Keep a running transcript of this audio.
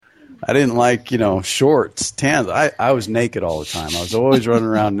I didn't like, shorts, tans. I was naked all the time. I was always running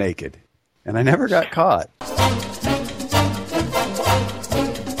around naked. And I never got caught.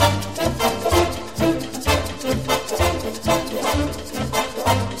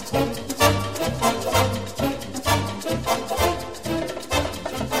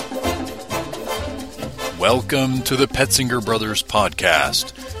 Welcome to the Petzinger Brothers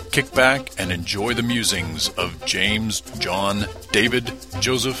podcast. Kick back and enjoy the musings of James, John, David,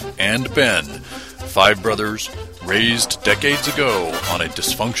 Joseph, and Ben, five brothers raised decades ago on a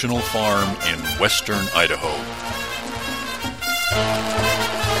dysfunctional farm in western Idaho.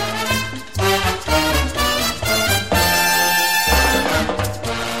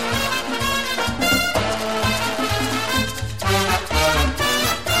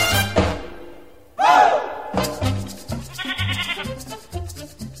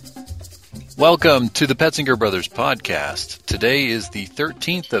 Welcome to the Petzinger Brothers podcast. Today is the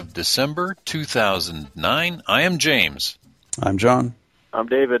 13th of December, 2009. I am James. I'm John. I'm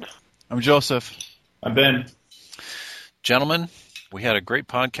David. I'm Joseph. I'm Ben. Gentlemen, we had a great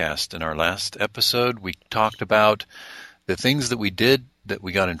podcast in our last episode. We talked about the things that we did that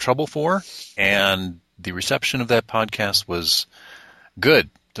we got in trouble for, and the reception of that podcast was good,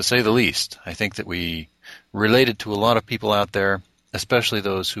 to say the least. I think that we related to a lot of people out there, especially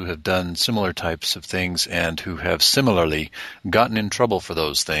those who have done similar types of things and who have similarly gotten in trouble for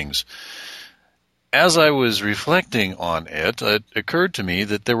those things. As I was reflecting on it, it occurred to me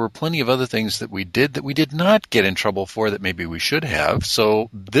that there were plenty of other things that we did not get in trouble for that maybe we should have. So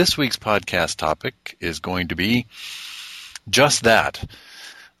this week's podcast topic is going to be just that.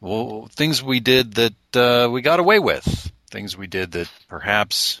 Well, things we did that we got away with. Things we did that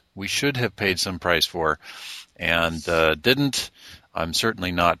perhaps we should have paid some price for and didn't. I'm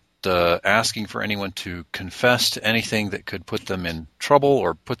certainly not asking for anyone to confess to anything that could put them in trouble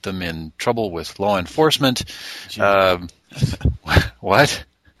or put them in trouble with law enforcement. What?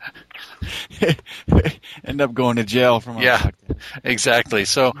 End up going to jail from our podcast. Exactly.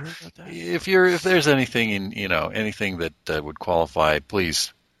 So if there's anything anything that would qualify,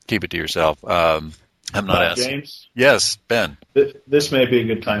 please keep it to yourself. I'm not asking. James? Yes, Ben. This may be a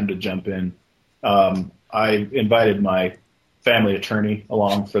good time to jump in. I invited my family attorney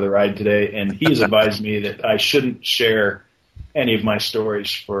along for the ride today, and he has advised me that I shouldn't share any of my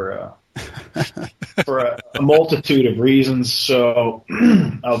stories for a multitude of reasons. So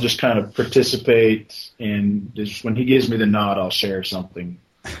I'll just kind of participate, and just when he gives me the nod, I'll share something.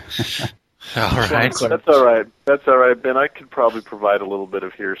 All right. That's all right. That's all right, Ben. I could probably provide a little bit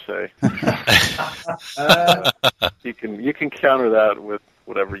of hearsay. You can counter that with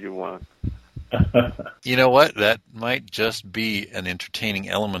whatever you want. You know what? That might just be an entertaining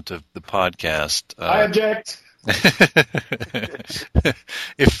element of the podcast. I object.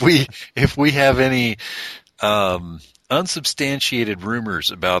 If we have any unsubstantiated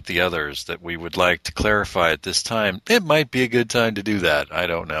rumors about the others that we would like to clarify at this time, it might be a good time to do that. I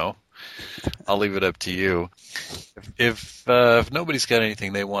don't know. I'll leave it up to you. If nobody's got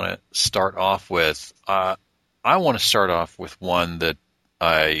anything they want to start off with, I want to start off with one that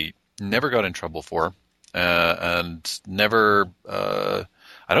I never got in trouble for, and never, I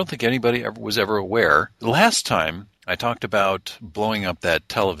don't think anybody was ever aware. The last time I talked about blowing up that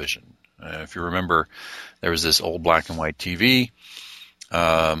television. If you remember, there was this old black and white TV.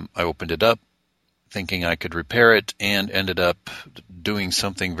 I opened it up thinking I could repair it and ended up doing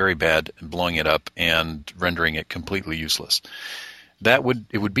something very bad, blowing it up and rendering it completely useless. It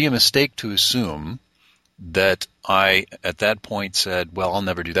would be a mistake to assume that I, at that point, said, well, I'll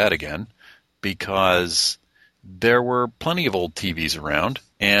never do that again, because there were plenty of old TVs around,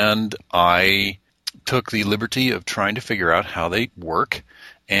 and I took the liberty of trying to figure out how they work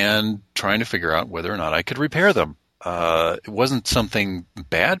and trying to figure out whether or not I could repair them. It wasn't something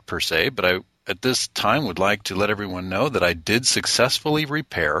bad, per se, but I, at this time, would like to let everyone know that I did successfully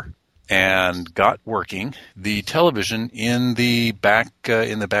repair and got working the television in the back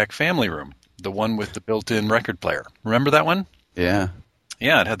family room. The one with the built-in record player. Remember that one? Yeah.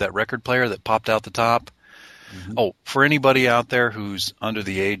 Yeah, it had that record player that popped out the top. Mm-hmm. Oh, for anybody out there who's under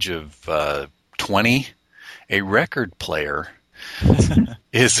the age of 20, a record player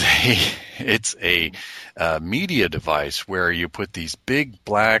is a media device where you put these big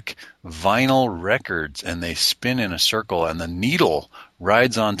black vinyl records and they spin in a circle and the needle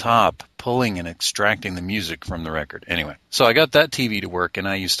rides on top, pulling and extracting the music from the record. Anyway, so I got that TV to work, and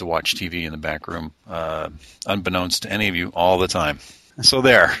I used to watch TV in the back room, unbeknownst to any of you, all the time. So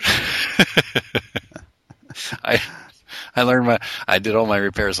there. I did all my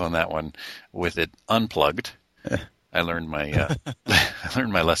repairs on that one with it unplugged I learned my I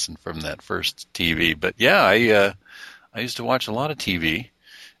learned my lesson from that first TV. But yeah, I used to watch a lot of TV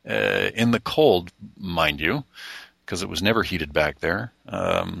in the cold, mind you, because it was never heated back there.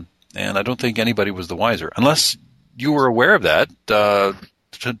 And I don't think anybody was the wiser, unless you were aware of that.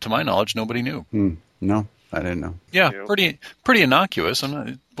 To my knowledge, nobody knew. No, I didn't know. Yeah, pretty innocuous.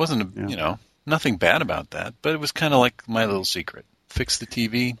 It wasn't nothing bad about that, but it was kind of like my little secret. Fix the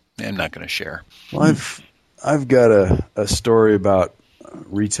TV. I'm not going to share. Well, I've got a story about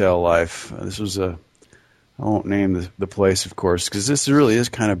retail life. This was I won't name the place, of course, because this really is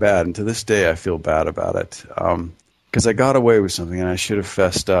kind of bad, and to this day I feel bad about it. Because I got away with something and I should have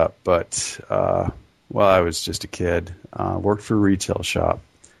fessed up, but I was just a kid. Worked for a retail shop,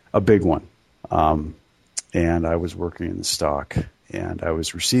 a big one, and I was working in the stock, and I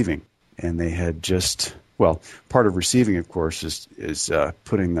was receiving, and they had just part of receiving, of course, is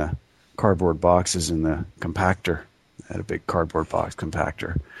putting the cardboard boxes in the compactor. I had a big cardboard box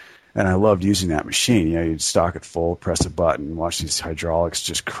compactor. And I loved using that machine. You'd stock it full, press a button, watch these hydraulics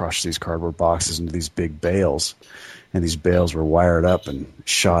just crush these cardboard boxes into these big bales. And these bales were wired up and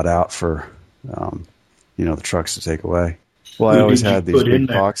shot out for, the trucks to take away. Well, I always had these big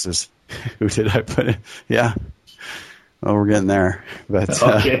boxes. Who did I put in? Yeah. Well, we're getting there. But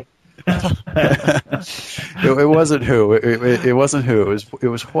okay. It wasn't who. It wasn't who. It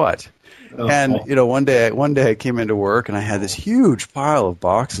was what. Oh. And one day I came into work and I had this huge pile of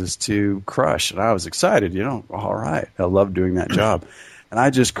boxes to crush, and I was excited. All right, I love doing that job, and I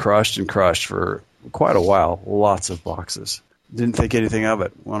just crushed and crushed for quite a while, lots of boxes. Didn't think anything of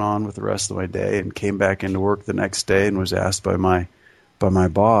it. Went on with the rest of my day and came back into work the next day and was asked by my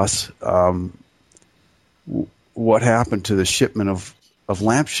boss, what happened to the shipment of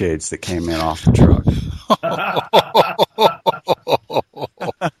lampshades that came in off the truck.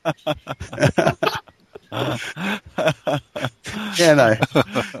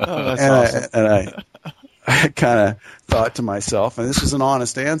 I kind of thought to myself, and this is an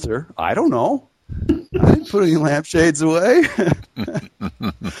honest answer, I don't know. I didn't put any lampshades away.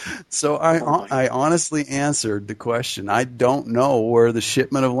 So I honestly answered the question. I don't know where the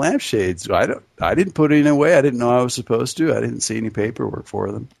shipment of lampshades. I didn't put any away. I didn't know I was supposed to. I didn't see any paperwork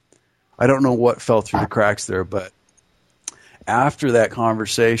for them. I don't know what fell through the cracks there, but after that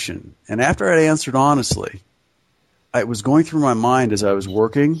conversation, and after I'd answered honestly, it was going through my mind as I was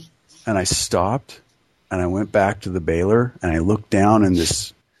working, and I stopped, and I went back to the baler, and I looked down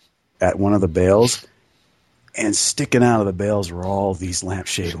at one of the bales, and sticking out of the bales were all these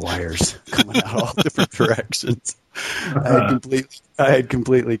lampshade wires coming out all different directions. I had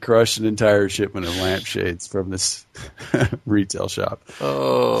completely crushed an entire shipment of lampshades from this retail shop.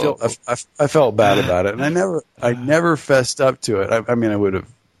 Oh, I felt bad about it, and I never fessed up to it. I mean, I would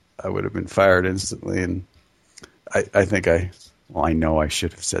have been fired instantly, and I know I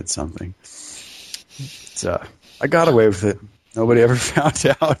should have said something. So I got away with it. Nobody ever found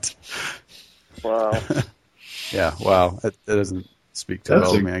out. Wow. Yeah, wow. That doesn't speak too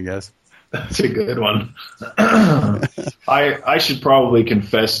well to me, I guess. That's a good one. I should probably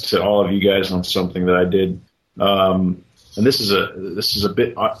confess to all of you guys on something that I did. And this is a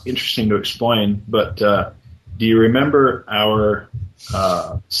bit interesting to explain, but do you remember our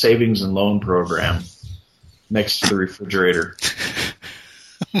savings and loan program next to the refrigerator?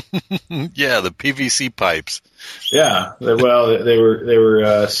 Yeah, the PVC pipes. Yeah, they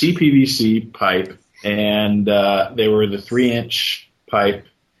were CPVC pipe, and they were the 3-inch pipe.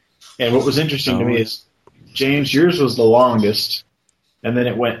 And what was interesting to me is, James, yours was the longest, and then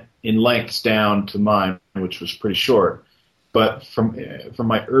it went in lengths down to mine, which was pretty short. But from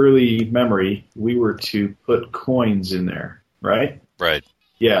my early memory, we were to put coins in there, right? Right.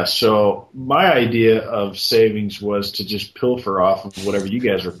 Yeah, so my idea of savings was to just pilfer off of whatever you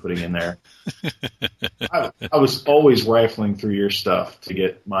guys were putting in there. I was always rifling through your stuff to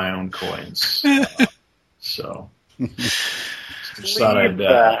get my own coins. So just thought I'd...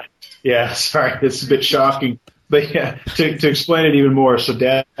 yeah, sorry, it's a bit shocking. But yeah, to explain it even more, so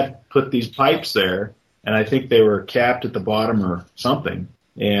Dad put these pipes there, and I think they were capped at the bottom or something.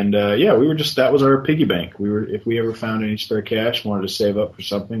 And yeah, we were that was our piggy bank. If we ever found any spare cash, wanted to save up for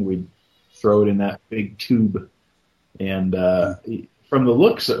something, we'd throw it in that big tube. And from the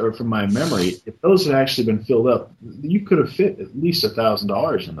looks, or from my memory, if those had actually been filled up, you could have fit at least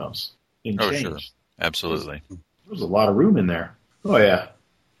 $1,000 in those. Oh, sure. Absolutely. There was a lot of room in there. Oh, yeah.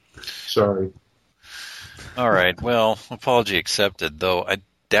 Sorry. All right. Well, apology accepted, though I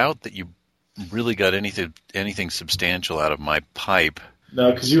doubt that you really got anything substantial out of my pipe. No,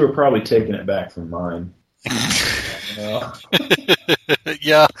 because you were probably taking it back from mine.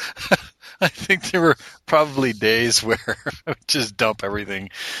 Yeah, I think there were probably days where I would just dump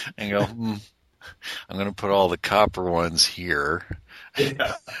everything and go, I'm going to put all the copper ones here.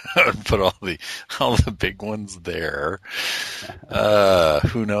 Yeah. I would put all the big ones there.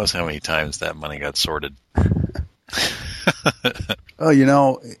 Who knows how many times that money got sorted.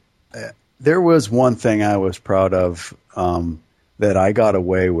 Well, there was one thing I was proud of that I got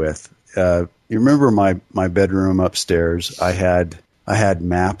away with. You remember my bedroom upstairs? I had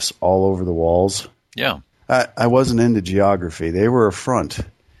maps all over the walls. Yeah. I wasn't into geography. They were a front.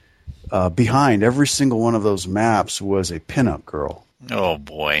 Behind every single one of those maps was a pinup girl. Oh,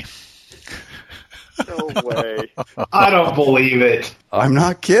 boy. No way. I don't believe it. I'm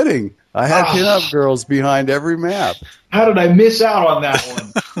not kidding. I had pinup girls behind every map. How did I miss out on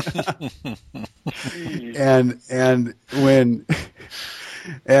that one?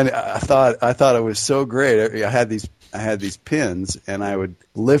 and I thought it was so great. I had these pins, and I would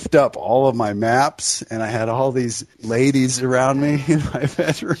lift up all of my maps, and I had all these ladies around me in my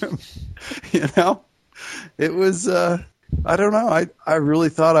bedroom. It was I don't know. I really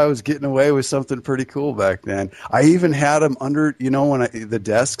thought I was getting away with something pretty cool back then. I even had them under, the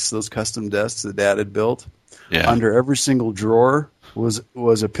desks, those custom desks that Dad had built. Yeah. Under every single drawer was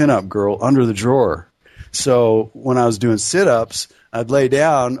a pinup girl under the drawer. So when I was doing sit-ups, I'd lay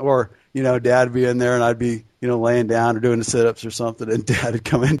down, or Dad would be in there, and I'd be laying down or doing the sit-ups or something, and Dad would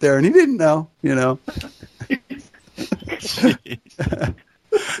come in there, and he didn't know. Well,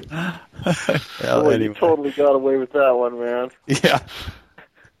 anyway. You totally got away with that one, man. Yeah.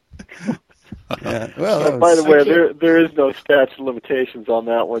 Yeah. Well, By the way, there is no statute of limitations on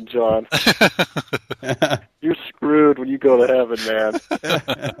that one, John. You're screwed when you go to heaven, man.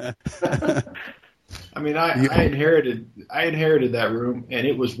 I mean, I inherited that room, and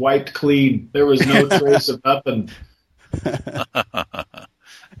it was wiped clean. There was no trace of nothing.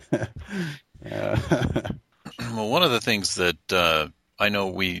 Well, one of the things that I know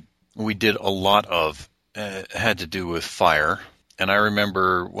we did a lot of had to do with fire. And I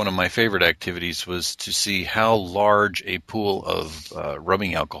remember one of my favorite activities was to see how large a pool of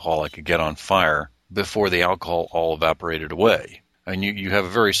rubbing alcohol I could get on fire before the alcohol all evaporated away. And you have a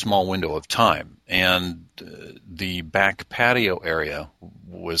very small window of time. And the back patio area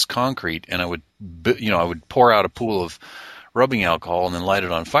was concrete, and I would pour out a pool of rubbing alcohol and then light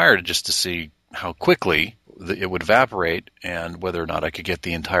it on fire just to see how quickly it would evaporate and whether or not I could get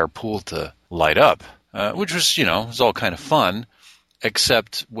the entire pool to light up, which was, was all kind of fun,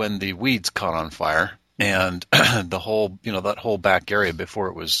 except when the weeds caught on fire and the whole, that whole back area before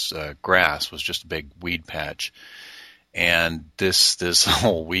it was grass was just a big weed patch. And this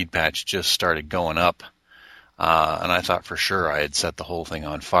whole weed patch just started going up. And I thought for sure I had set the whole thing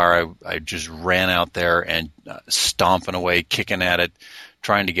on fire. I just ran out there and stomping away, kicking at it,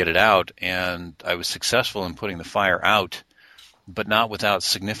 trying to get it out. And I was successful in putting the fire out, but not without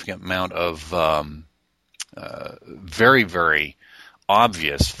significant amount of very, very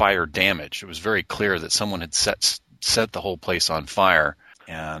obvious fire damage. It was very clear that someone had set the whole place on fire.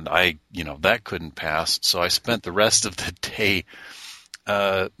 And that couldn't pass. So I spent the rest of the day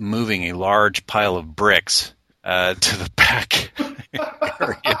moving a large pile of bricks to the back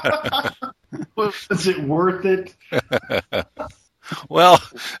area. Was it worth it? Well,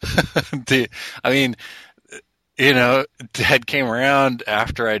 Dad came around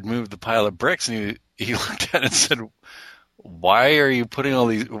after I'd moved the pile of bricks, and he looked at it and said, "Why are you putting all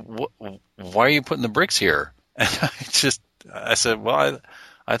these? Why are you putting the bricks here?" And I said, "Well,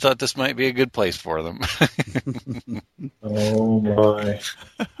 I thought this might be a good place for them." Oh my!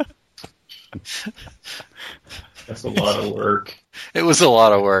 That's a lot of work. It was a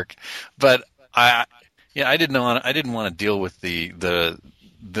lot of work, but I didn't want to deal with the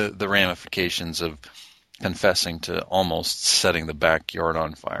ramifications of confessing to almost setting the backyard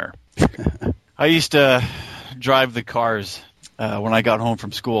on fire. I used to drive the cars when I got home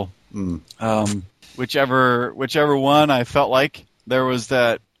from school. Whichever one I felt like. There was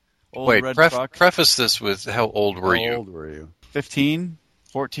that old red truck. Preface this with how old were you? How old were you? 15,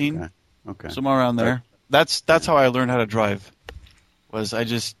 14, Okay. somewhere around there. That's how I learned how to drive. Was I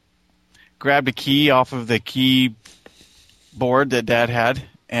just grabbed a key off of the key board that Dad had,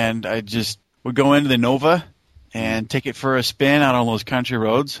 and I just would go into the Nova and take it for a spin out on those country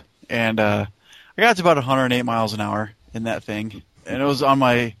roads. And I got to about 108 miles an hour in that thing. And it was on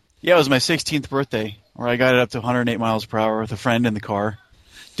my 16th birthday, where I got it up to 108 miles per hour with a friend in the car.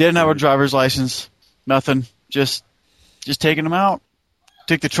 Didn't have a driver's license, nothing. Just taking them out.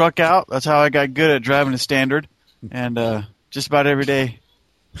 Took the truck out. That's how I got good at driving a standard. And just about every day,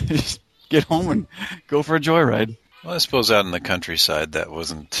 just get home and go for a joyride. Well, I suppose out in the countryside that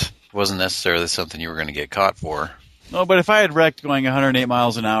wasn't wasn't necessarily something you were going to get caught for. No, but if I had wrecked going 108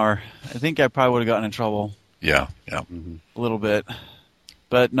 miles an hour, I think I probably would have gotten in trouble Yeah. a little bit.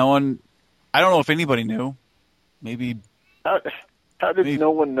 But no one, I don't know if anybody knew. Maybe. How did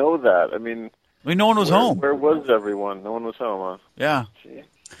no one know that? I mean, no one was home. Where was everyone? No one was home, huh? Yeah. Gee.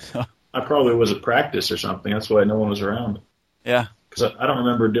 I probably was at practice or something. That's why no one was around. Yeah. Because I don't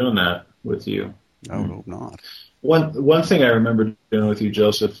remember doing that with you. I would hope not. One thing I remember doing with you,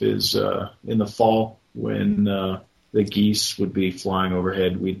 Joseph, is in the fall when the geese would be flying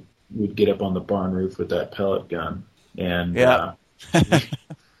overhead, we'd get up on the barn roof with that pellet gun, and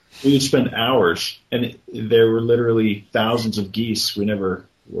we would spend hours, and there were literally thousands of geese we never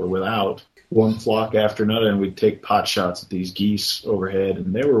were without. One flock after another, and we'd take pot shots at these geese overhead,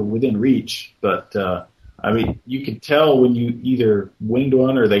 and they were within reach. But I mean, you could tell when you either winged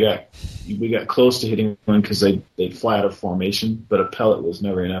one or we got close to hitting one because they'd fly out of formation. But a pellet was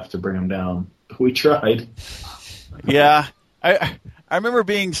never enough to bring them down. But we tried. Yeah, I remember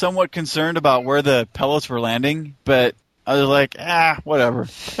being somewhat concerned about where the pellets were landing, but I was like, whatever.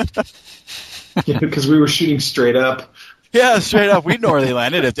 Because we were shooting straight up. Yeah, straight up. We'd know where they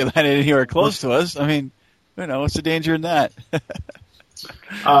landed if they landed anywhere close to us. I mean, what's the danger in that?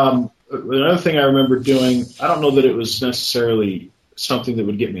 Another thing I remember doing, I don't know that it was necessarily something that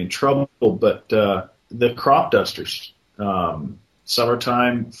would get me in trouble, but the crop dusters.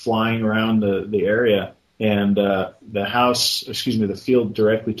 Summertime, flying around the area, and the field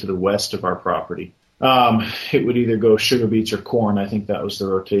directly to the west of our property. It would either go sugar beets or corn. I think that was the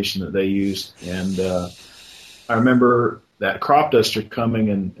rotation that they used. And I remember that crop duster coming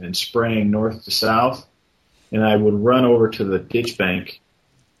and spraying north to south, and I would run over to the ditch bank,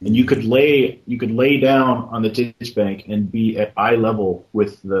 and you could lay down on the ditch bank and be at eye level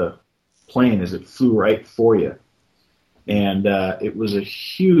with the plane as it flew right for you. And it was a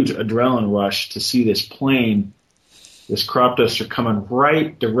huge adrenaline rush to see this plane, this crop duster coming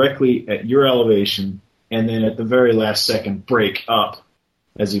right directly at your elevation, and then at the very last second break up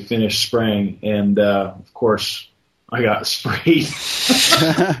as he finished spraying. And, of course, I got sprayed.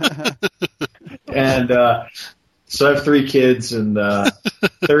 And so I have 3 kids and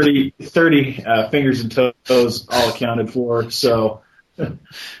 30 fingers and toes all accounted for. So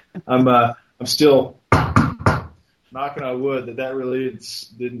I'm still knocking on wood that really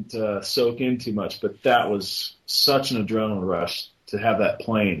didn't soak in too much. But that was such an adrenaline rush to have that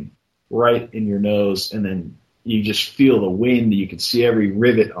plane right in your nose, and then you just feel the wind. You can see every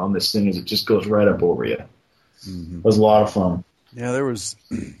rivet on this thing as it just goes right up over you. Mm-hmm. It was a lot of fun. Yeah, there was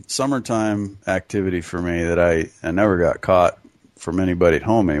summertime activity for me that I never got caught from anybody at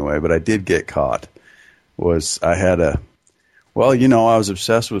home anyway, but I did get caught. I was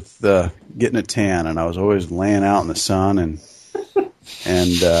obsessed with getting a tan, and I was always laying out in the sun, and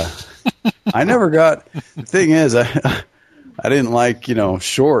I never got. The thing is, I didn't like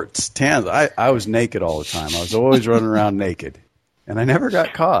shorts, tans. I was naked all the time. I was always running around naked, and I never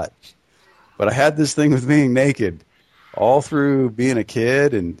got caught. But I had this thing with being naked all through being a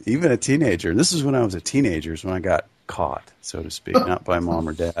kid and even a teenager. And this is when I was a teenager, is when I got caught, so to speak, not by mom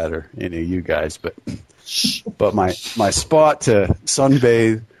or dad or any of you guys, but my spot to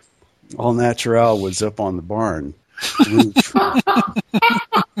sunbathe all natural was up on the barn roof.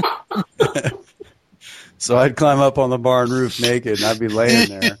 So I'd climb up on the barn roof naked, and I'd be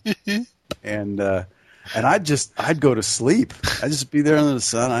laying there, and I'd go to sleep. I'd just be there under the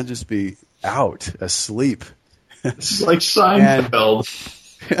sun. I'd just be out asleep. It's like Seinfeld.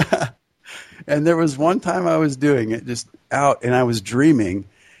 And there was one time I was doing it just out, and I was dreaming,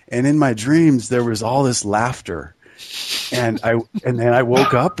 and in my dreams there was all this laughter, and then I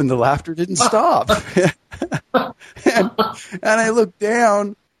woke up and the laughter didn't stop, and I looked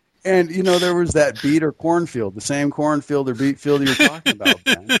down, and there was that beet or cornfield, the same cornfield or beet field you were talking about,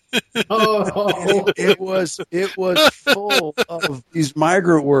 Ben. Oh, it was full of these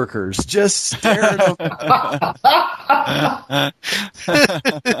migrant workers just staring up.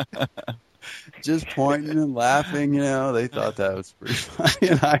 Just pointing and laughing, they thought that was pretty funny.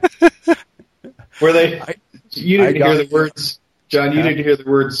 And were they? You didn't hear the words, John. You didn't hear the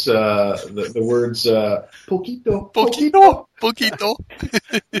words. The words poquito, poquito, poquito.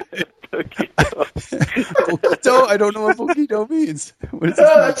 Poquito. I don't know what poquito means. What is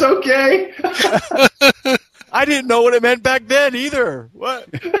that's okay. I didn't know what it meant back then either. What?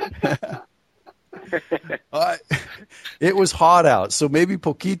 It was hot out, so maybe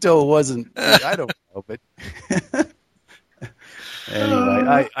poquito wasn't. I don't know, but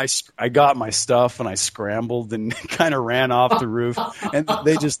anyway, I got my stuff and I scrambled and kind of ran off the roof, and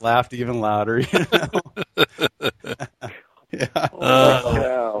they just laughed even louder. Yeah.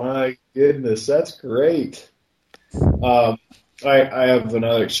 Cow. My goodness, that's great. I have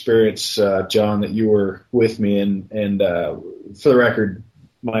another experience, John, that you were with me, and for the record,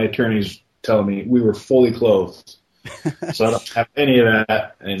 my attorneys tell me we were fully clothed, so I don't have any of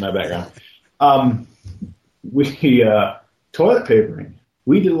that in my background. Toilet papering.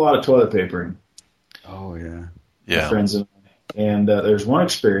 We did a lot of toilet papering. Oh yeah. My friends and there's one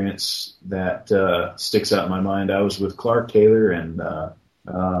experience that sticks out in my mind. I was with Clark Taylor and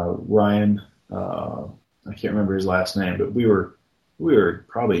Ryan. I can't remember his last name, but we were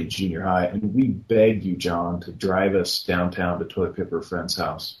probably junior high, and we begged you, John, to drive us downtown to toilet paper a friend's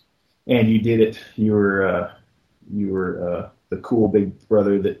house, and you did it. You were the cool big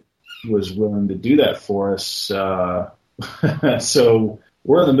brother that was willing to do that for us. So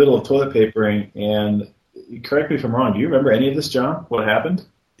we're in the middle of toilet papering, and correct me if I'm wrong. Do you remember any of this, John? What happened?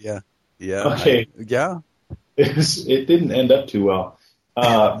 Yeah. Okay. Yeah. It didn't end up too well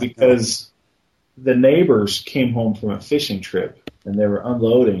because the neighbors came home from a fishing trip and they were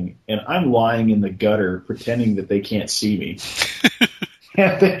unloading, and I'm lying in the gutter pretending that they can't see me.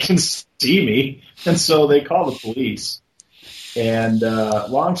 And they can see me, and so they call the police. And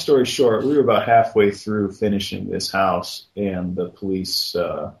long story short, we were about halfway through finishing this house, and the police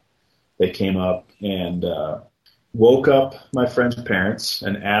they came up and woke up my friend's parents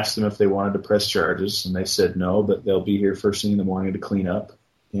and asked them if they wanted to press charges, and they said no, but they'll be here first thing in the morning to clean up.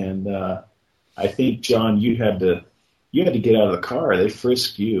 And I think, John, you had to get out of the car. They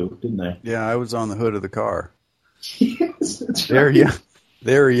frisked you, didn't they? Yeah, I was on the hood of the car. Yes, that's right.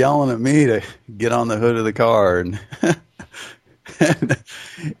 They were yelling at me to get on the hood of the car,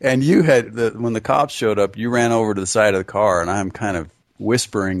 and you had when the cops showed up, you ran over to the side of the car, and I'm kind of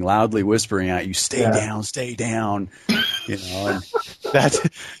loudly whispering at you, stay down, and that's,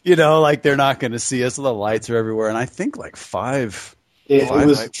 like they're not going to see us. The lights are everywhere. And I think like five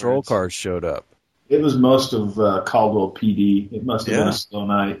patrol cars showed up. It was most of Caldwell PD. It must have been a slow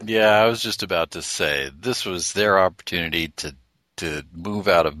night. Yeah, I was just about to say, this was their opportunity to move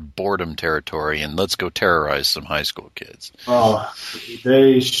out of boredom territory and let's go terrorize some high school kids. Oh,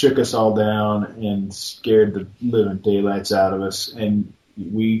 they shook us all down and scared the living daylights out of us, and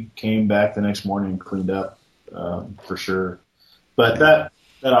we came back the next morning and cleaned up for sure. But that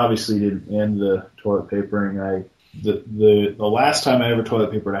obviously didn't end the toilet papering. The last time I ever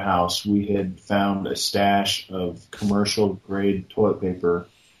toilet papered a house, we had found a stash of commercial grade toilet paper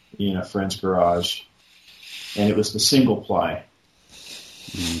in a friend's garage, and it was the single ply.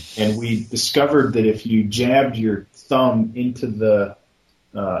 And we discovered that if you jabbed your thumb into the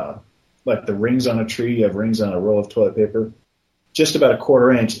like the rings on a tree, you have rings on a roll of toilet paper, just about a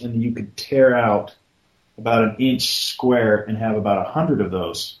quarter inch, and you could tear out about an inch square and have about 100 of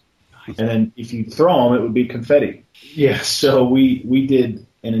those. And then if you throw them, it would be confetti. Yeah, so we did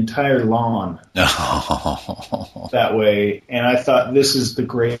an entire lawn that way, and I thought, this is the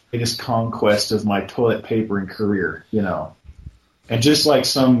greatest conquest of my toilet papering career, And just like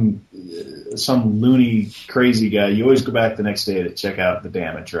some loony, crazy guy, you always go back the next day to check out the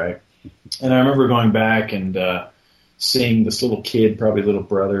damage, right? And I remember going back and seeing this little kid, probably little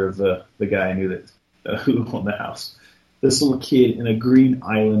brother of the guy I knew that who owned the house. This little kid in a green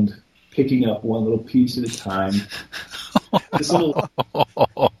island, picking up one little piece at a time. This little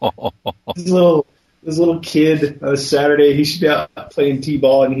kid on a Saturday, he should be out playing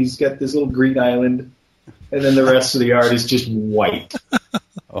t-ball, and he's got this little green island. And then the rest of the yard is just white.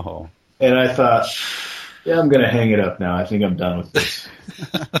 Oh. And I thought, yeah, I'm going to hang it up now. I think I'm done with this.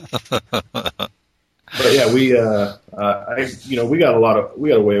 But yeah, we got away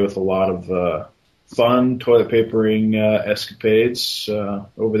with a lot of fun toilet papering escapades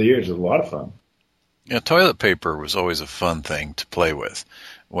over the years. It was a lot of fun. Yeah, toilet paper was always a fun thing to play with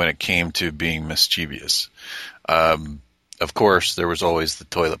when it came to being mischievous. Of course, there was always the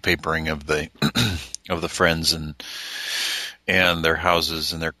toilet papering of the of the friends and their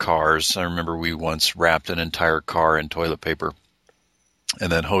houses and their cars. I remember we once wrapped an entire car in toilet paper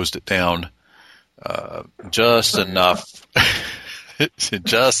and then hosed it down just enough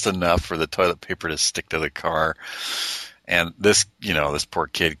for the toilet paper to stick to the car. And this poor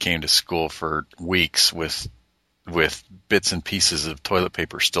kid came to school for weeks with bits and pieces of toilet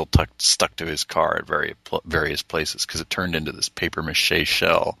paper still stuck to his car at various places because it turned into this paper mache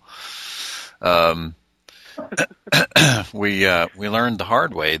shell. We learned the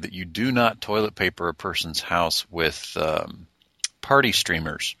hard way that you do not toilet paper a person's house with party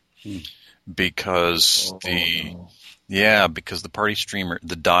streamers because the party streamer,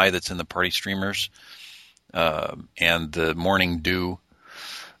 the dye that's in the party streamers and the morning dew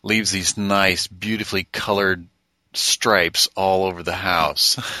leaves these nice, beautifully colored stripes all over the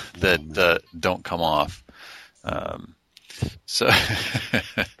house that don't come off. So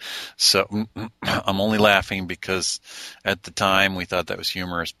I'm only laughing because at the time we thought that was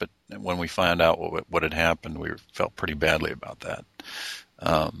humorous, but when we found out what had happened, we felt pretty badly about that.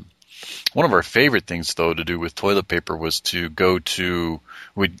 One of our favorite things, though, to do with toilet paper was to go to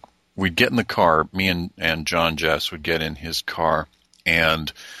we'd get in the car. Me and John Jess would get in his car,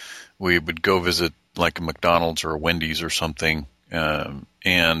 and we would go visit like a McDonald's or a Wendy's or something.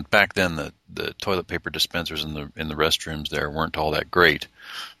 And back then, the toilet paper dispensers in the restrooms there weren't all that great,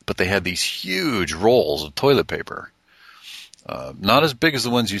 but they had these huge rolls of toilet paper. Not as big as the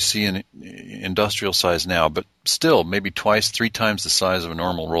ones you see in industrial size now, but still maybe twice, 3 times the size of a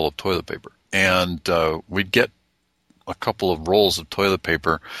normal roll of toilet paper. And we'd get a couple of rolls of toilet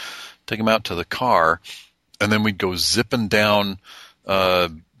paper, take them out to the car, and then we'd go zipping down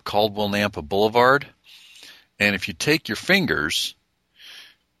Caldwell Nampa Boulevard. And if you take your fingers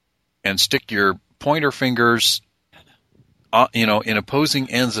and stick your pointer fingers, in opposing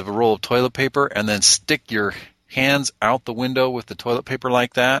ends of a roll of toilet paper, and then stick your hands out the window with the toilet paper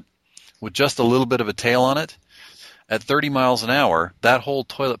like that, with just a little bit of a tail on it, at 30 miles an hour, that whole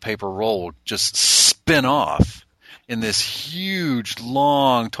toilet paper roll would just spin off in this huge,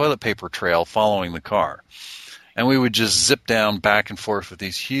 long toilet paper trail following the car. And we would just zip down back and forth with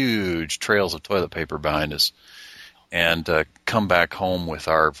these huge trails of toilet paper behind us, and come back home with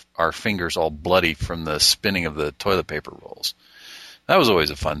our fingers all bloody from the spinning of the toilet paper rolls. That was always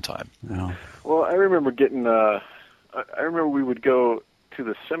a fun time. Yeah. Well, I remember I remember we would go to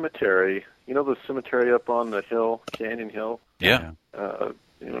the cemetery. You know the cemetery up on the hill, Canyon Hill? Yeah. You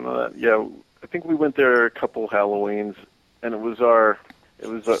don't know that? Yeah, I think we went there a couple Halloweens, and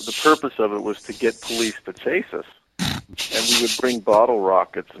the purpose of it was to get police to chase us. And we would bring bottle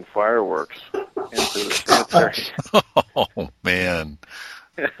rockets and fireworks into the cemetery. Oh, man.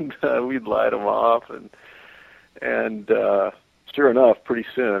 And we'd light them off, and sure enough, pretty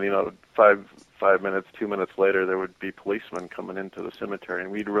soon, 5 minutes, 2 minutes later, there would be policemen coming into the cemetery,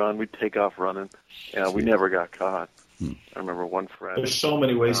 and we'd take off running. And we never got caught. I remember one friend. There's so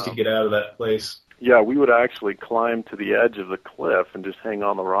many ways to get out of that place. Yeah, we would actually climb to the edge of the cliff and just hang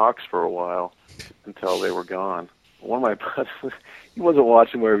on the rocks for a while until they were gone. One of my buddies, he wasn't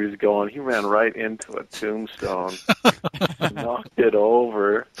watching where he was going. He ran right into a tombstone, knocked it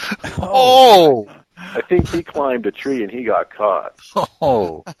over. Oh! I think he climbed a tree and he got caught.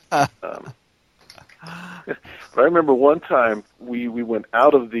 Oh! But I remember one time we went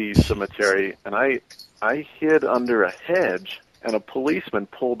out of the cemetery, and I hid under a hedge, and a policeman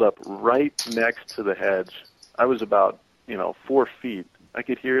pulled up right next to the hedge. I was about 4 feet. I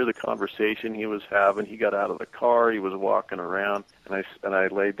could hear the conversation he was having. He got out of the car. He was walking around, and I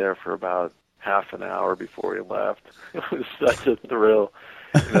laid there for about half an hour before he left. It was such a thrill,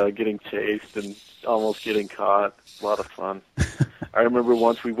 getting chased and almost getting caught. A lot of fun. I remember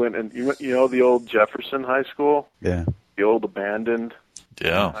once we went and the old Jefferson High School. Yeah. The old abandoned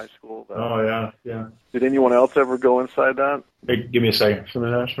high school. Oh yeah. Did anyone else ever go inside that? Hey, give me a second.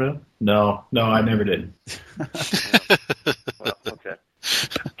 No, I never did. Well, okay.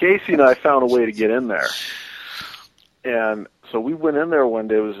 Casey and I found a way to get in there. And so we went in there one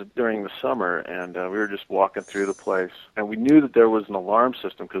day. It was during the summer, and we were just walking through the place. And we knew that there was an alarm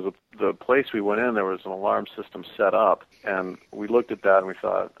system because the place we went in, there was an alarm system set up. And we looked at that and we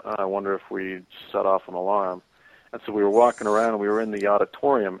thought, I wonder if we set off an alarm. And so we were walking around and we were in the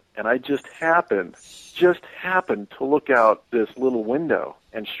auditorium, and I just happened to look out this little window.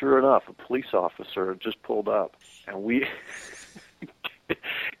 And sure enough, a police officer had just pulled up. And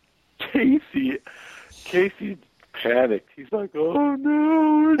Casey panicked. He's like, "Oh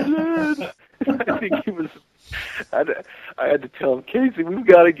no, we're dead!" I think he was. I had to tell him, "Casey, we've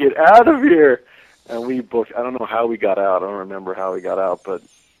got to get out of here." And we booked. I don't know how we got out. I don't remember how we got out, but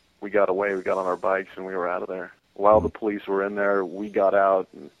we got away. We got on our bikes and we were out of there. While the police were in there, we got out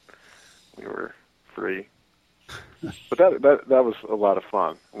and we were free. But that was a lot of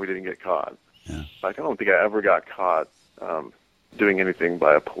fun. We didn't get caught. Yeah. I don't think I ever got caught doing anything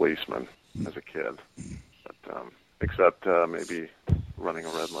by a policeman as a kid, but, except maybe running a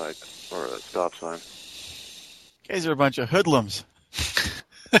red light or a stop sign. You guys are a bunch of hoodlums.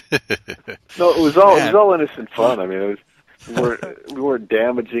 No, it was all innocent fun. I mean, we weren't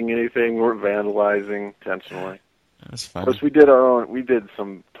damaging anything. We weren't vandalizing intentionally. That's fun. Of course, we did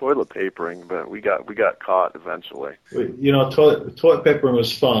some toilet papering, but we got caught eventually. Toilet papering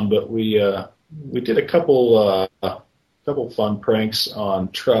was fun, but we did a couple fun pranks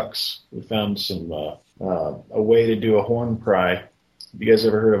on trucks. We found some a way to do a horn pry. Have you guys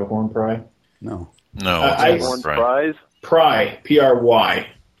ever heard of a horn pry? No. No, Airborne Prize. Pry, P-R-Y.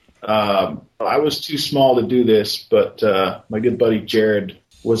 I was too small to do this, but my good buddy Jared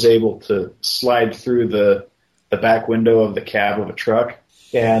was able to slide through the back window of the cab of a truck,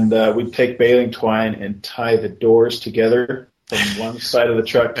 and we'd take baling twine and tie the doors together from one side of the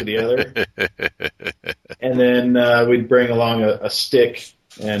truck to the other, and then we'd bring along a stick,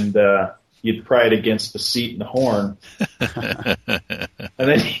 and you'd pry it against the seat and the horn, and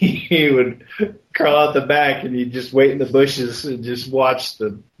then he would crawl out the back, and you'd just wait in the bushes and just watch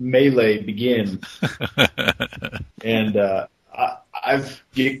the melee begin. And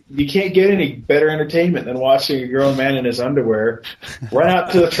you can't get any better entertainment than watching a grown man in his underwear run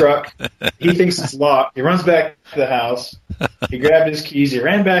out to the truck. He thinks it's locked. He runs back to the house. He grabbed his keys. He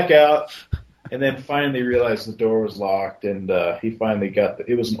ran back out, and then finally realized the door was locked. And he finally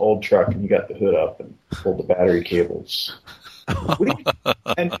it was an old truck, and he got the hood up and pulled the battery cables.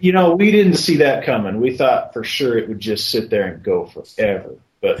 And we didn't see that coming. We thought for sure it would just sit there and go forever,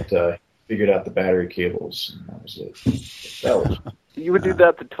 but figured out the battery cables, and that was it. You would do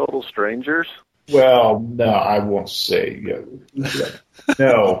that to total strangers? Well, no, I won't say.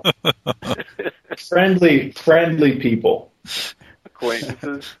 No. friendly people.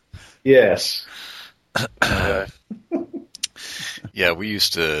 Acquaintances? Yes. Yeah, we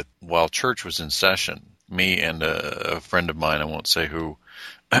used to, while church was in session, me and a friend of mine, I won't say who,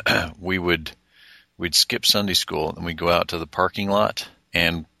 we'd skip Sunday school and we'd go out to the parking lot,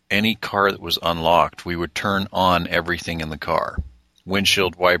 and any car that was unlocked, we would turn on everything in the car.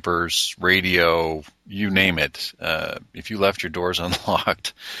 Windshield wipers, radio, you name it. If you left your doors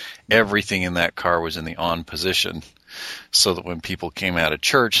unlocked, everything in that car was in the on position, so that when people came out of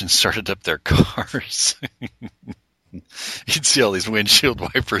church and started up their cars, you'd see all these windshield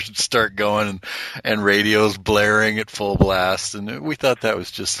wipers start going and radios blaring at full blast, and we thought that was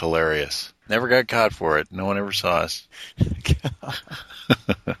just hilarious. Never got caught for it. No one ever saw us.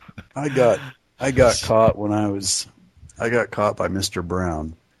 I got caught when I got caught by Mr.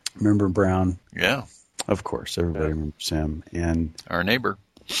 Brown. Remember Brown? Yeah. Of course, everybody remembers him. And our neighbor.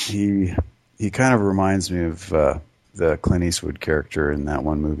 He kind of reminds me of the Clint Eastwood character in that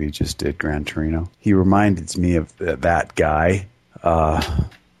one movie he just did, Gran Torino. He reminded me of that guy.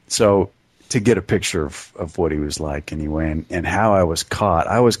 So to get a picture of what he was like anyway, and how I was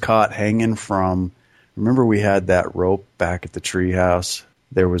caught hanging from, remember we had that rope back at the treehouse?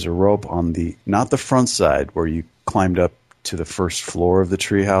 There was a rope on not the front side where you climbed up to the first floor of the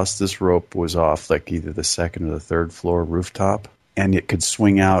treehouse. This rope was off like either the second or the third floor rooftop, and it could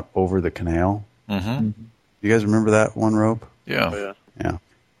swing out over the canal. Mm-hmm. You guys remember that one rope? Yeah. Oh, yeah.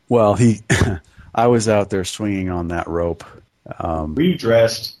 Well, I was out there swinging on that rope. Were you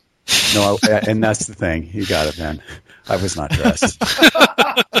dressed? No, and that's the thing. You got it, man. I was not dressed.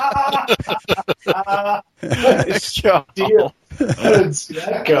 Deal. I didn't see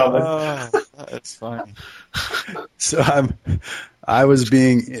that coming. That's funny. So I was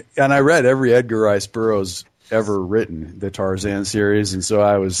and I read every Edgar Rice Burroughs ever written, the Tarzan series, and so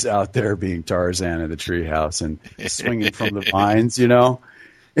I was out there being Tarzan in the treehouse and swinging from the vines,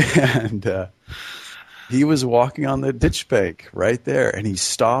 and he was walking on the ditch bank right there, and he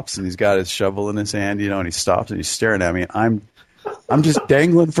stops and he's got his shovel in his hand, and he stops and he's staring at me. I'm just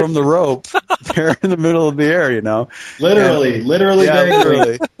dangling from the rope there in the middle of the air, Literally dangling.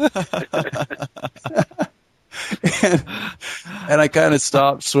 Literally. And I kind of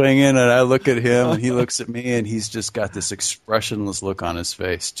stopped swinging, and I look at him, and he looks at me, and he's just got this expressionless look on his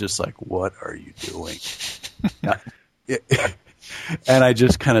face, just like, what are you doing? And I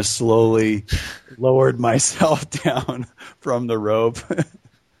just kind of slowly lowered myself down from the rope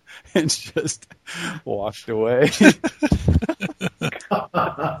and just walked away.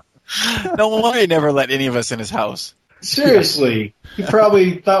 No wonder he never let any of us in his house. Seriously, he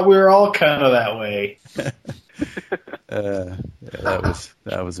probably thought we were all kind of that way. Yeah,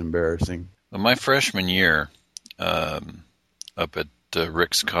 that was embarrassing. Well, my freshman year, up at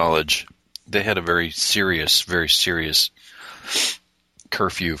Rick's College, they had a very serious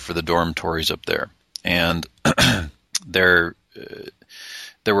curfew for the dormitories up there, and there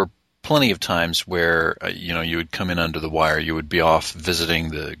were plenty of times where you would come in under the wire. You would be off visiting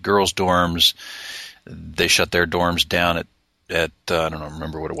the girls' dorms. They shut their dorms down at I don't know,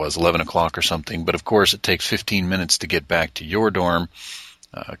 remember what it was, 11 o'clock or something. But of course, it takes 15 minutes to get back to your dorm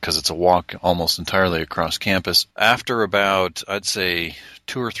because it's a walk almost entirely across campus. After about, I'd say,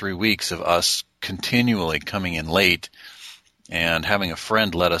 2 or 3 weeks of us continually coming in late and having a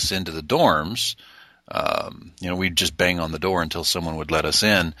friend let us into the dorms, we'd just bang on the door until someone would let us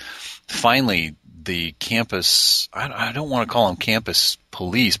in. Finally, the campus, I don't want to call them campus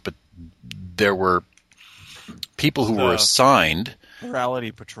police, but there were people who were assigned.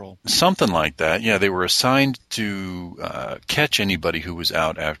 Morality patrol. Something like that. Yeah, they were assigned to catch anybody who was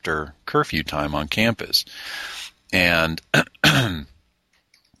out after curfew time on campus. And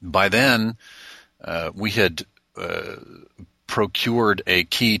by then, we had procured a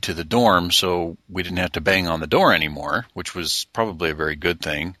key to the dorm, so we didn't have to bang on the door anymore, which was probably a very good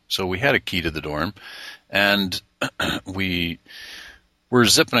thing. So we had a key to the dorm, and we were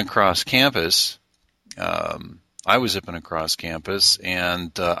zipping across campus. I was zipping across campus,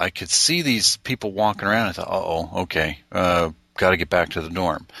 and I could see these people walking around. I thought, okay, got to get back to the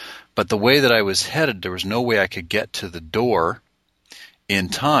dorm. But the way that I was headed, there was no way I could get to the door in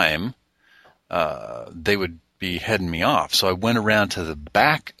time. They would be heading me off. So I went around to the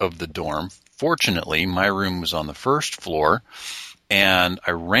back of the dorm. Fortunately, my room was on the first floor, and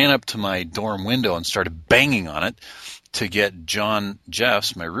I ran up to my dorm window and started banging on it to get John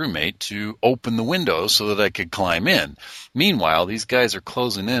Jeffs, my roommate, to open the window so that I could climb in. Meanwhile, these guys are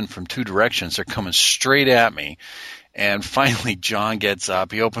closing in from two directions. They're coming straight at me. And finally, John gets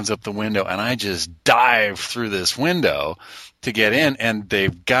up. He opens up the window, and I just dive through this window to get in. And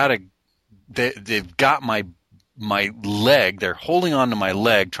they've got my leg. They're holding onto my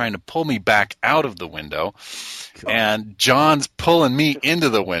leg, trying to pull me back out of the window. And John's pulling me into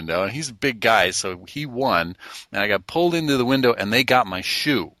the window, and he's a big guy, so he won. And I got pulled into the window, and they got my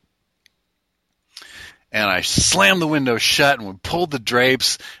shoe. And I slammed the window shut, and we pulled the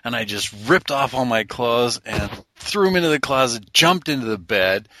drapes, and I just ripped off all my clothes and threw them into the closet, jumped into the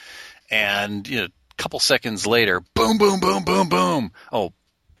bed, and a couple seconds later, boom, boom, boom, boom, boom. Oh,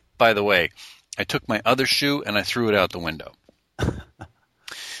 by the way, I took my other shoe and I threw it out the window.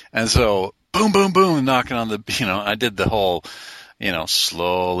 And so, boom, boom, boom, knocking on the, I did the whole,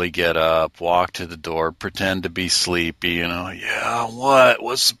 slowly get up, walk to the door, pretend to be sleepy, yeah,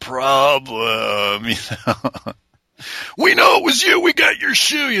 what's the problem, We know it was you, we got your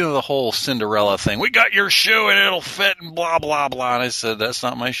shoe, the whole Cinderella thing. We got your shoe and it'll fit and blah, blah, blah. And I said, that's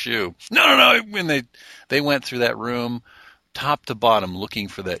not my shoe. No. When they went through that room, top to bottom, looking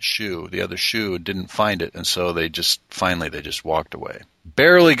for that shoe, the other shoe, didn't find it, and so they just walked away.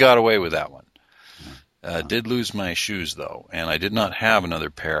 Barely got away with that one. Did lose my shoes, though, and I did not have another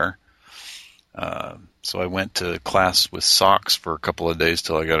pair. So I went to class with socks for a couple of days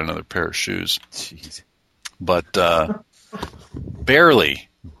till I got another pair of shoes. Jeez. But barely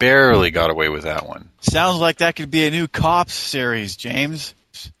got away with that one. Sounds like that could be a new Cops series, James.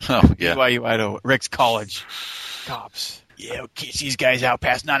 Oh, yeah. BYU Idaho, Rick's College. Cops. Yeah, we'll catch these guys out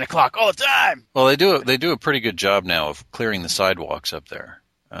past 9 o'clock all the time. Well, they do a pretty good job now of clearing the sidewalks up there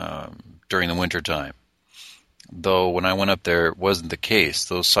during the winter time. Though when I went up there, it wasn't the case.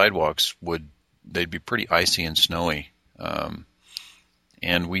 Those sidewalks they'd be pretty icy and snowy.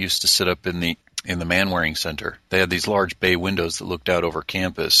 And we used to sit up in the Man-Waring Center. They had these large bay windows that looked out over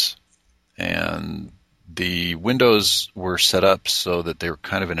campus, and the windows were set up so that they were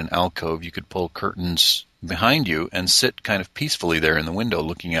kind of in an alcove. You could pull curtains behind you and sit kind of peacefully there in the window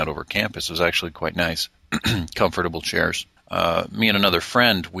looking out over campus. It was actually quite nice. Comfortable chairs. Me and another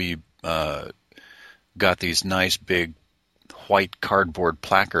friend, we got these nice big white cardboard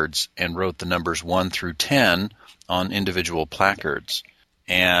placards and wrote the numbers 1 through 10 on individual placards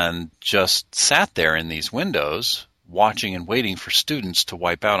and just sat there in these windows watching and waiting for students to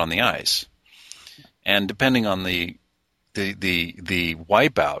wipe out on the ice. And depending on the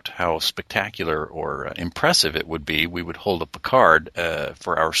wipeout, how spectacular or impressive it would be, we would hold up a card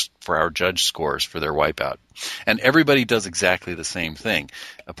for our judge scores for their wipeout. And everybody does exactly the same thing.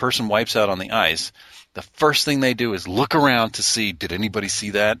 A person wipes out on the ice. The first thing they do is look around to see, did anybody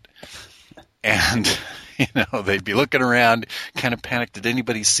see that? And they'd be looking around, kind of panicked. Did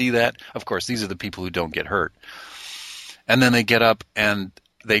anybody see that? Of course, these are the people who don't get hurt. And then they get up and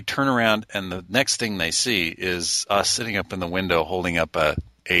they turn around, and the next thing they see is us sitting up in the window holding up a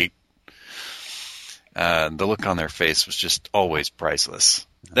 8. The look on their face was just always priceless.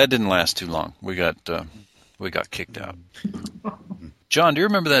 That didn't last too long. We got kicked out. John, do you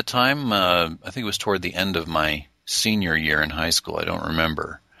remember that time? I think it was toward the end of my senior year in high school. I don't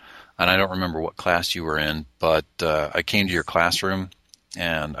remember. And I don't remember what class you were in, but I came to your classroom,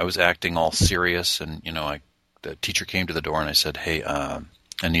 and I was acting all serious, and, the teacher came to the door, and I said, hey,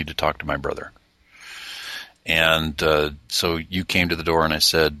 I need to talk to my brother. And so you came to the door, and I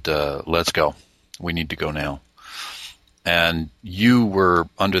said, let's go. We need to go now. And you were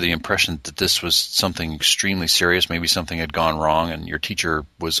under the impression that this was something extremely serious, maybe something had gone wrong, and your teacher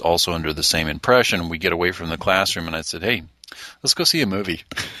was also under the same impression. We get away from the classroom, and I said, hey, let's go see a movie.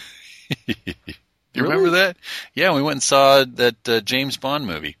 Do you remember that? Yeah, we went and saw that James Bond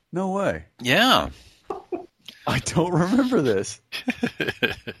movie. No way. Yeah. I don't remember this.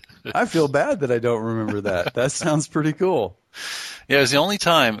 I feel bad that I don't remember that. That sounds pretty cool. Yeah, it was the only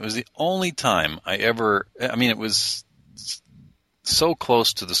time I ever, I mean, it was so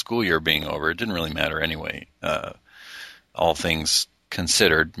close to the school year being over, it didn't really matter anyway. All things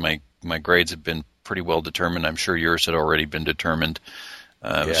considered, my grades had been pretty well determined. I'm sure yours had already been determined.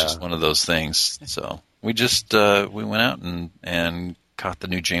 It was just one of those things. So we just, we went out and caught the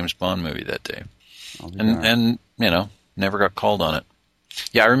new James Bond movie that day. And never got called on it.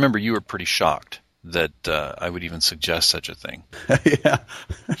 Yeah, I remember you were pretty shocked that I would even suggest such a thing. Yeah.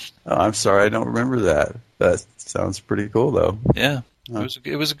 Oh, I'm sorry, I don't remember that. That sounds pretty cool, though. Yeah,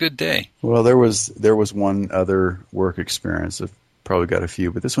 it was a good day. Well, there was one other work experience. I've probably got a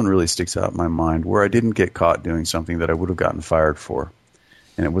few, but this one really sticks out in my mind where I didn't get caught doing something that I would have gotten fired for.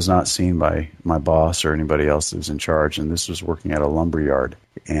 And it was not seen by my boss or anybody else that was in charge. And this was working at a lumber yard.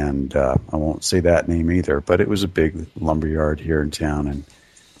 And I won't say that name either, but it was a big lumber yard here in town.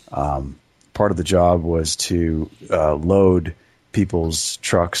 And part of the job was to load people's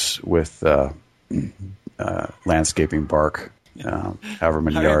trucks with landscaping bark, however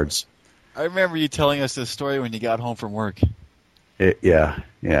many yards. I remember you telling us this story when you got home from work. Yeah.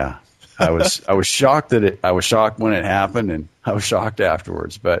 I was shocked I was shocked when it happened, and I was shocked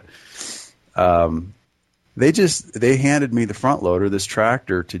afterwards. But they handed me the front loader, this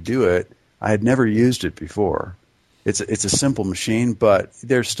tractor, to do it. I had never used it before. It's a simple machine, but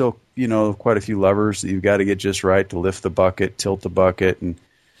there's still quite a few levers that you've got to get just right to lift the bucket, tilt the bucket, and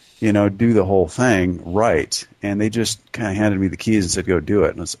do the whole thing right. And they just kind of handed me the keys and said, "Go do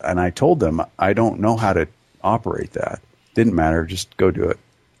it." And I told them I don't know how to operate that. Didn't matter, just go do it.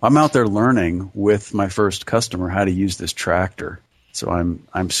 I'm out there learning with my first customer how to use this tractor. So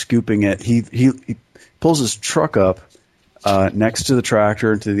I'm scooping it. He pulls his truck up next to the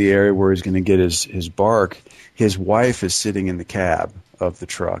tractor into the area where he's going to get his bark. His wife is sitting in the cab of the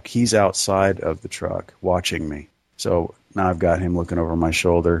truck. He's outside of the truck watching me. So now I've got him looking over my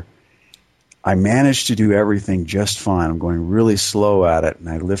shoulder. I managed to do everything just fine. I'm going really slow at it, and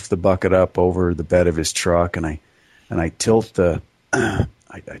I lift the bucket up over the bed of his truck, and I tilt the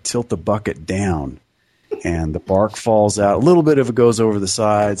I tilt the bucket down, and the bark falls out. A little bit of it goes over the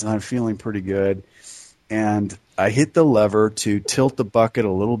sides, and I'm feeling pretty good. And I hit the lever to tilt the bucket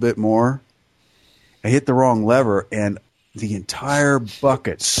a little bit more. I hit the wrong lever, and the entire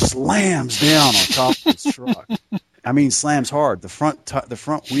bucket slams down on top of this truck. I mean, slams hard. The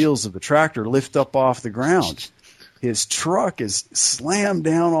front wheels of the tractor lift up off the ground. His truck is slammed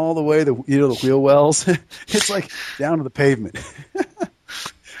down all the way. The wheel wells. It's like down to the pavement.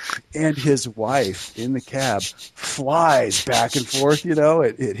 And his wife in the cab flies back and forth.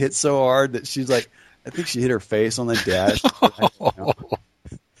 It hit so hard that she's like, I think she hit her face on the dash.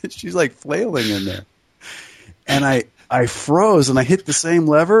 She's like flailing in there. And I froze, and I hit the same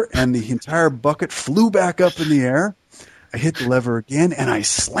lever, and the entire bucket flew back up in the air. I hit the lever again, and I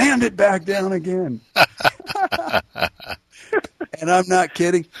slammed it back down again. And I'm not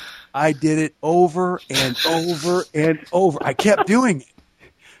kidding. I did it over and over and over. I kept doing it.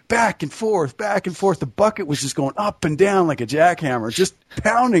 Back and forth, back and forth. The bucket was just going up and down like a jackhammer, just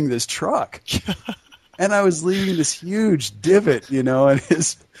pounding this truck. And I was leaving this huge divot, and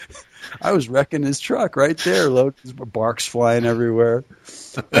I was wrecking his truck right there. Bark's flying everywhere.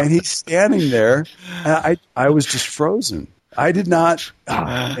 And he's standing there. And I was just frozen. I did not.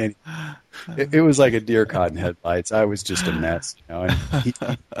 It was like a deer caught in headlights. I was just a mess. And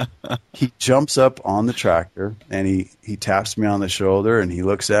he jumps up on the tractor, and he taps me on the shoulder, and he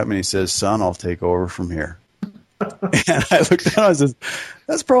looks at me and he says, "Son, I'll take over from here." And I looked down and I said,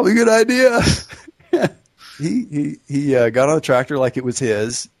 "That's probably a good idea." He got on the tractor like it was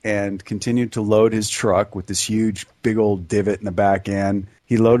his and continued to load his truck with this huge, big old divot in the back end.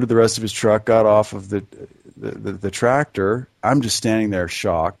 He loaded the rest of his truck, got off of the tractor. I'm just standing there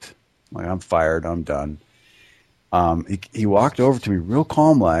shocked. Like, I'm fired. I'm done. He walked over to me real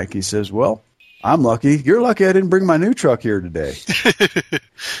calm like. He says, "Well, I'm lucky. You're lucky I didn't bring my new truck here today."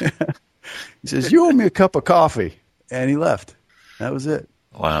 He says, "You owe me a cup of coffee." And he left. That was it.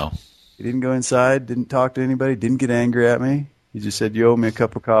 Wow. He didn't go inside, didn't talk to anybody, didn't get angry at me. He just said, "You owe me a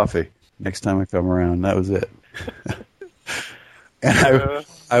cup of coffee next time I come around." That was it. And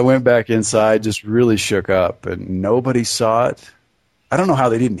I went back inside, just really shook up, and nobody saw it. I don't know how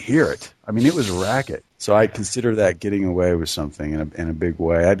they didn't hear it. I mean, it was a racket. So I consider that getting away with something in a big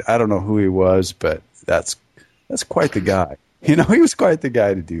way. I don't know who he was, but that's quite the guy. He was quite the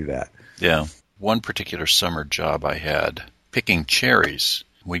guy to do that. Yeah. One particular summer job I had, picking cherries.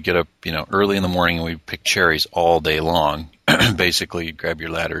 We'd get up, early in the morning and we'd pick cherries all day long. Basically, you'd grab your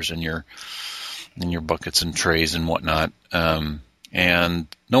ladders and your buckets and trays and whatnot. And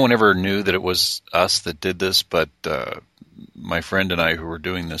no one ever knew that it was us that did this, but my friend and I who were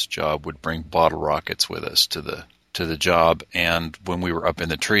doing this job would bring bottle rockets with us to the job, and when we were up in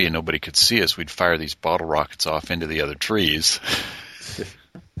the tree and nobody could see us, we'd fire these bottle rockets off into the other trees.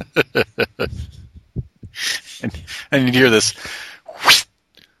 and you'd hear this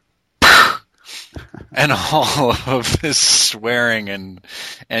and all of this swearing and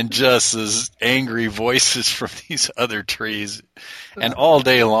just as angry voices from these other trees. And all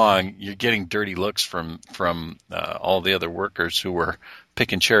day long, you're getting dirty looks from all the other workers who were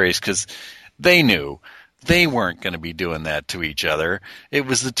picking cherries, because they knew they weren't going to be doing that to each other. It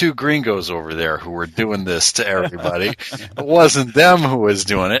was the two gringos over there who were doing this to everybody. It wasn't them who was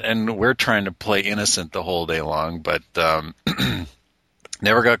doing it, and we're trying to play innocent the whole day long, but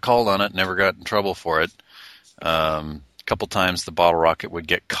never got called on it, never got in trouble for it. A couple times the bottle rocket would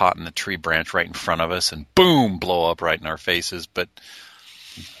get caught in the tree branch right in front of us and boom, blow up right in our faces. But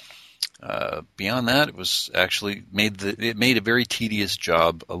beyond that, it was actually made a very tedious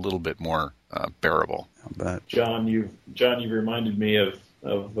job a little bit more bearable. John, you reminded me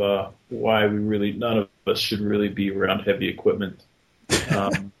of why none of us should really be around heavy equipment.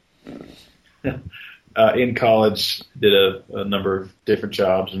 In college, did a number of different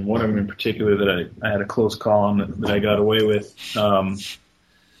jobs, and one of them in particular that I had a close call on that I got away with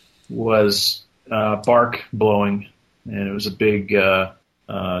was bark blowing, and it was a big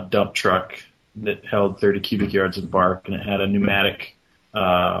dump truck that held 30 cubic yards of bark, and it had a pneumatic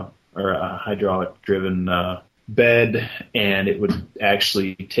or a hydraulic-driven bed, and it would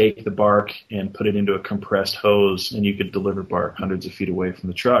actually take the bark and put it into a compressed hose, and you could deliver bark hundreds of feet away from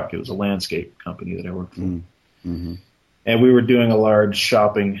the truck. It was a landscape company that I worked for. Mm-hmm. And we were doing a large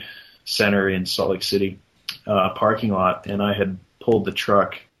shopping center in Salt Lake City parking lot, and I had pulled the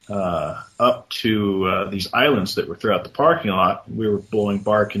truck up to these islands that were throughout the parking lot. We were blowing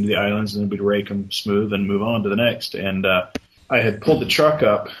bark into the islands, and then we'd rake them smooth and move on to the next. And I had pulled the truck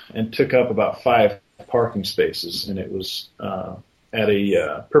up and took up about 5 parking spaces, and it was at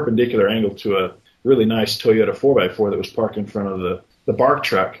a perpendicular angle to a really nice Toyota 4x4 that was parked in front of the bark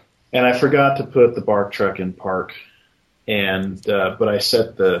truck. And I forgot to put the bark truck in park, and but I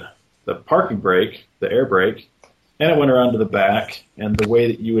set the parking brake, the air brake, and I went around to the back, and the way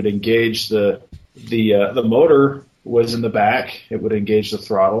that you would engage the motor was in the back. It would engage the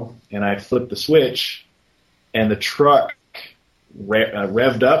throttle, and I flipped the switch, and the truck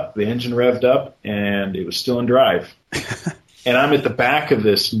revved up, the engine revved up, and it was still in drive. And I'm at the back of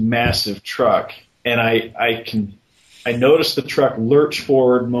this massive truck, and I noticed the truck lurch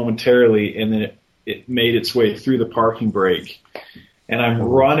forward momentarily, and then it made its way through the parking brake. And I'm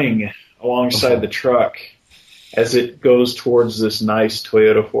running alongside the truck as it goes towards this nice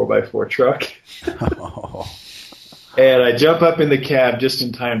Toyota 4x4 truck. And I jump up in the cab just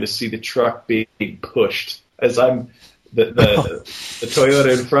in time to see the truck being pushed as I'm the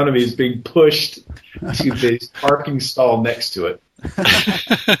Toyota in front of me is being pushed to the parking stall next to it.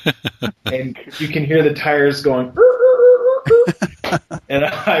 And you can hear the tires going, and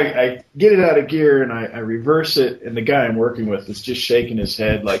I get it out of gear, and I reverse it, and the guy I'm working with is just shaking his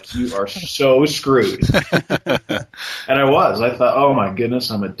head like, you are so screwed. And I thought, oh my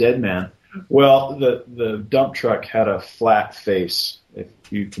goodness, I'm a dead man. Well, the dump truck had a flat face. If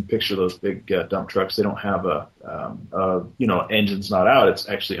you can picture those big dump trucks, they don't have engine's not out. It's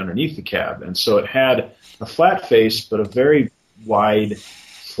actually underneath the cab. And so it had a flat face, but a very wide,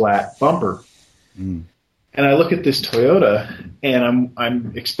 flat bumper. Mm. And I look at this Toyota, and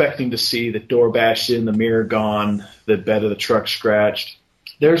I'm expecting to see the door bashed in, the mirror gone, the bed of the truck scratched.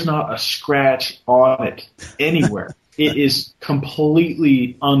 There's not a scratch on it anywhere. It is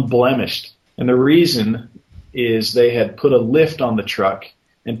completely unblemished. And the reason is they had put a lift on the truck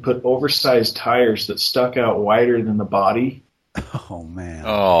and put oversized tires that stuck out wider than the body. Oh, man.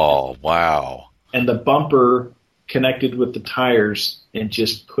 Oh, wow. And the bumper connected with the tires and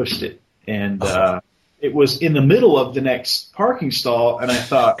just pushed it. And it was in the middle of the next parking stall, and I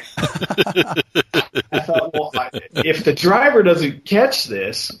thought, well, if the driver doesn't catch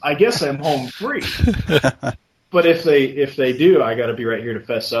this, I guess I'm home free. But if they do, I got to be right here to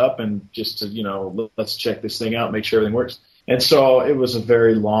fess up and just to, let's check this thing out, make sure everything works. And so it was a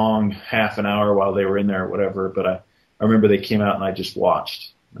very long half an hour while they were in there or whatever. But I remember they came out and I just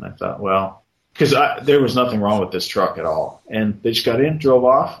watched, and I thought, well, because there was nothing wrong with this truck at all. And they just got in, drove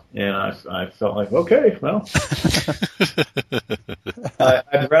off, and I felt like, okay, well,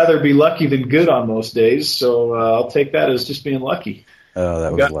 I'd rather be lucky than good on most days, so I'll take that as just being lucky. Oh,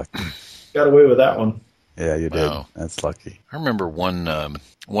 that was lucky. Got away with that one. Yeah, you did. Wow. That's lucky. I remember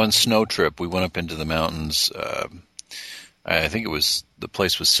one snow trip. We went up into the mountains. I think the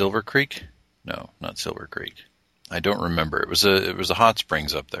place was Silver Creek. No, not Silver Creek. I don't remember. It was a hot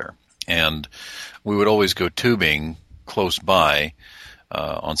springs up there, and we would always go tubing close by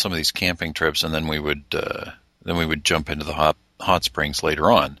on some of these camping trips, and then we would jump into the hot springs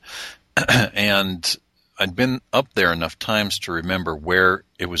later on. And I'd been up there enough times to remember where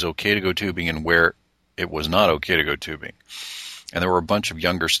it was okay to go tubing and where it was not okay to go tubing. And there were a bunch of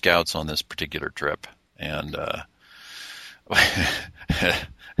younger scouts on this particular trip, and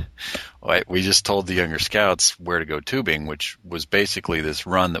we just told the younger scouts where to go tubing, which was basically this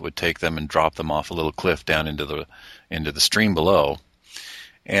run that would take them and drop them off a little cliff down into the stream below.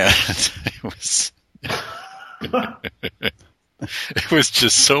 And it was it was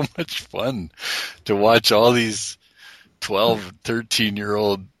just so much fun to watch all these 12,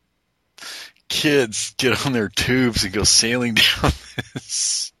 13-year-old kids get on their tubes and go sailing down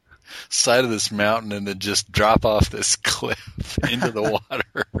this side of this mountain and then just drop off this cliff into the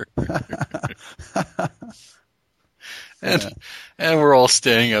water. And we're all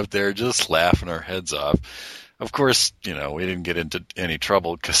staying up there just laughing our heads off. Of course, we didn't get into any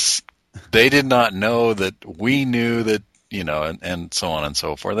trouble because they did not know that we knew that, and so on and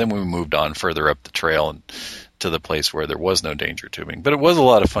so forth. Then we moved on further up the trail and to the place where there was no danger tubing. But it was a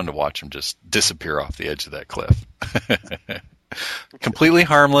lot of fun to watch them just disappear off the edge of that cliff. Completely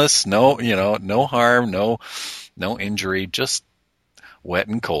harmless, no harm, no injury, just wet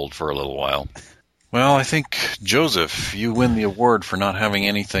and cold for a little while. Well, I think, Joseph, you win the award for not having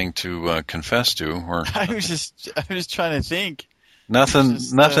anything to confess to. Or I was just trying to think. Nothing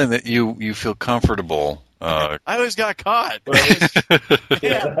that you feel comfortable. I always got caught.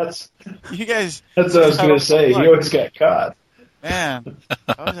 Yeah, You guys. that's what I was going to say. He always got caught. Man,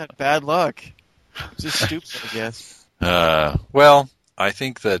 I always had bad luck. Just stupid, I guess. Well, I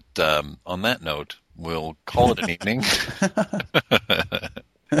think that on that note, we'll call it an evening.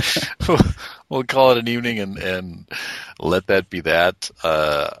 We'll call it an evening and let that be that.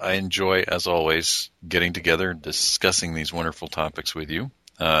 I enjoy, as always, getting together and discussing these wonderful topics with you.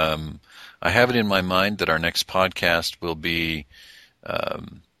 I have it in my mind that our next podcast will be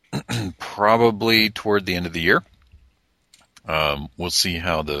probably toward the end of the year. We'll see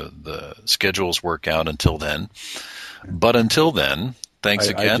how the schedules work out until then. But until then, thanks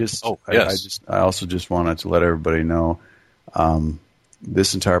again. I also just wanted to let everybody know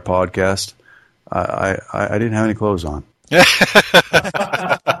this entire podcast, I didn't have any clothes on.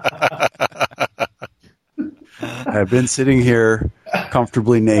 I've been sitting here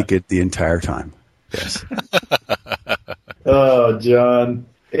comfortably naked the entire time. Yes. Oh, John.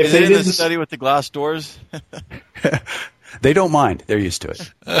 Is it in the study with the glass doors? They don't mind. They're used to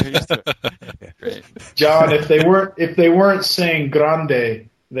it. Yeah. Great. John, if they weren't saying grande,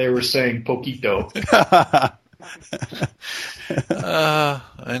 they were saying poquito.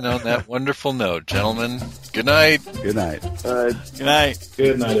 And on that wonderful note, gentlemen, good night. Good night. All right. Good night.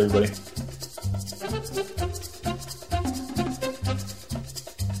 Good night, everybody.